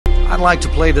like to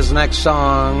play this next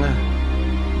song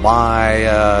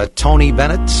by Tony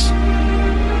Bennett.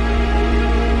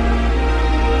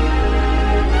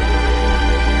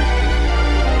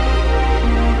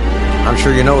 I'm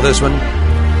sure you know this one.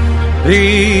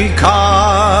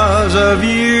 Because of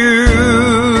you,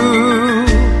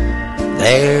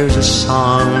 there's a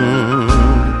song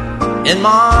in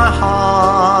my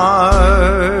heart.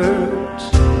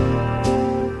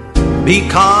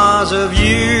 Because of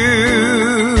you,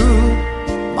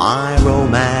 my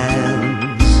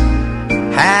romance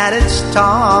had its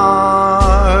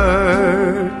start.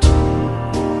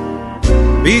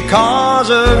 Because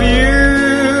of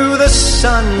you, the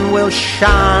sun will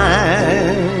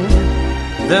shine.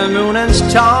 The moon and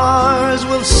stars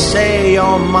will say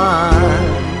you're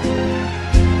mine.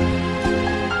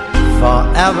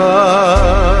 Forever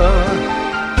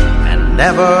and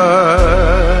never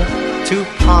to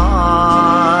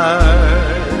part.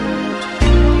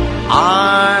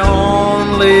 I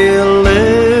only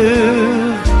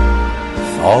live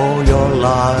for your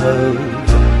love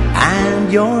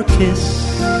and your kiss.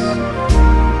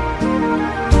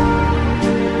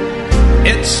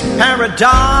 It's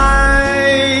paradise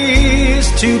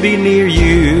to be near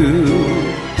you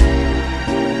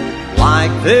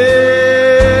like this.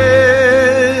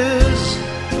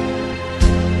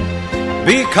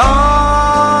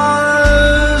 Because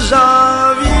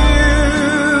of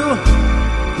you,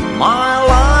 my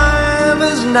life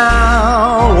is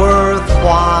now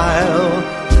worthwhile,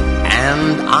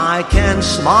 and I can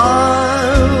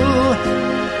smile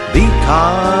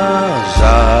because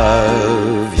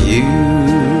of you.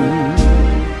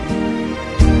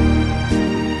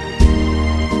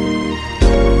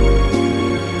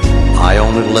 I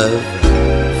only live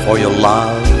for your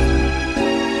love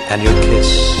and your kiss.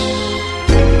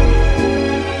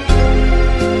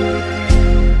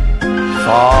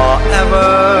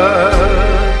 Forever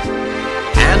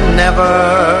and never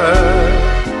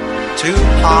to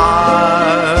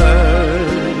part.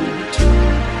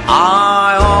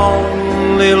 I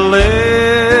only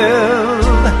live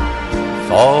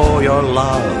for your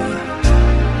love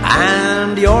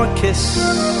and your kiss.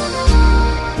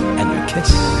 And your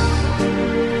kiss.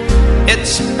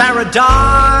 It's paradise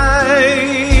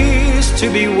to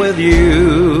be with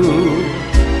you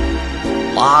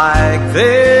like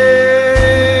this.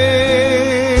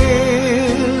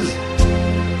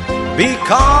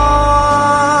 Because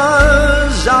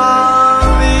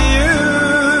of you,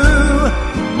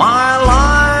 my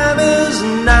life is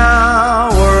now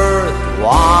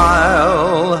worthwhile,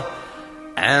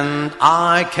 and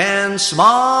I can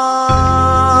smile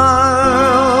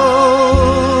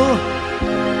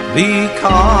because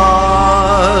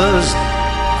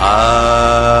of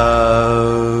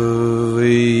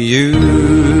you.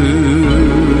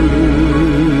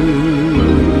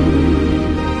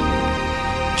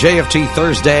 JFT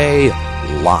Thursday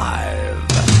Live.